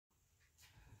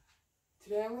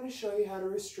Today I'm going to show you how to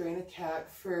restrain a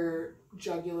cat for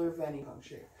jugular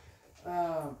venipuncture.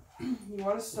 You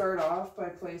want to start off by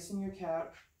placing your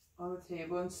cat on the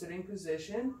table in sitting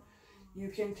position. You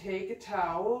can take a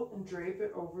towel and drape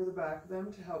it over the back of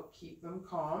them to help keep them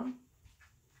calm.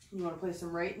 You want to place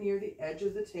them right near the edge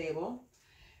of the table.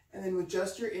 And then with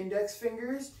just your index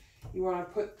fingers, you want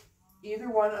to put either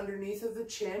one underneath of the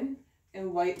chin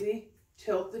and lightly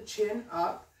tilt the chin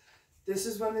up. This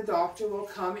is when the doctor will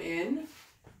come in.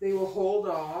 They will hold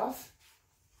off,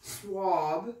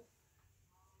 swab,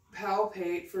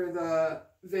 palpate for the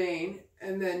vein,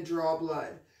 and then draw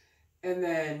blood. And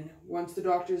then once the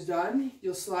doctor's done,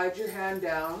 you'll slide your hand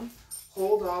down,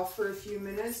 hold off for a few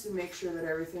minutes and make sure that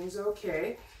everything's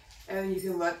okay. And you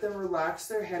can let them relax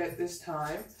their head at this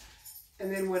time.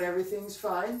 And then when everything's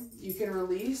fine, you can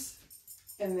release,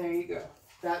 and there you go.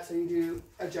 That's how you do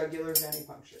a jugular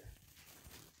venipuncture.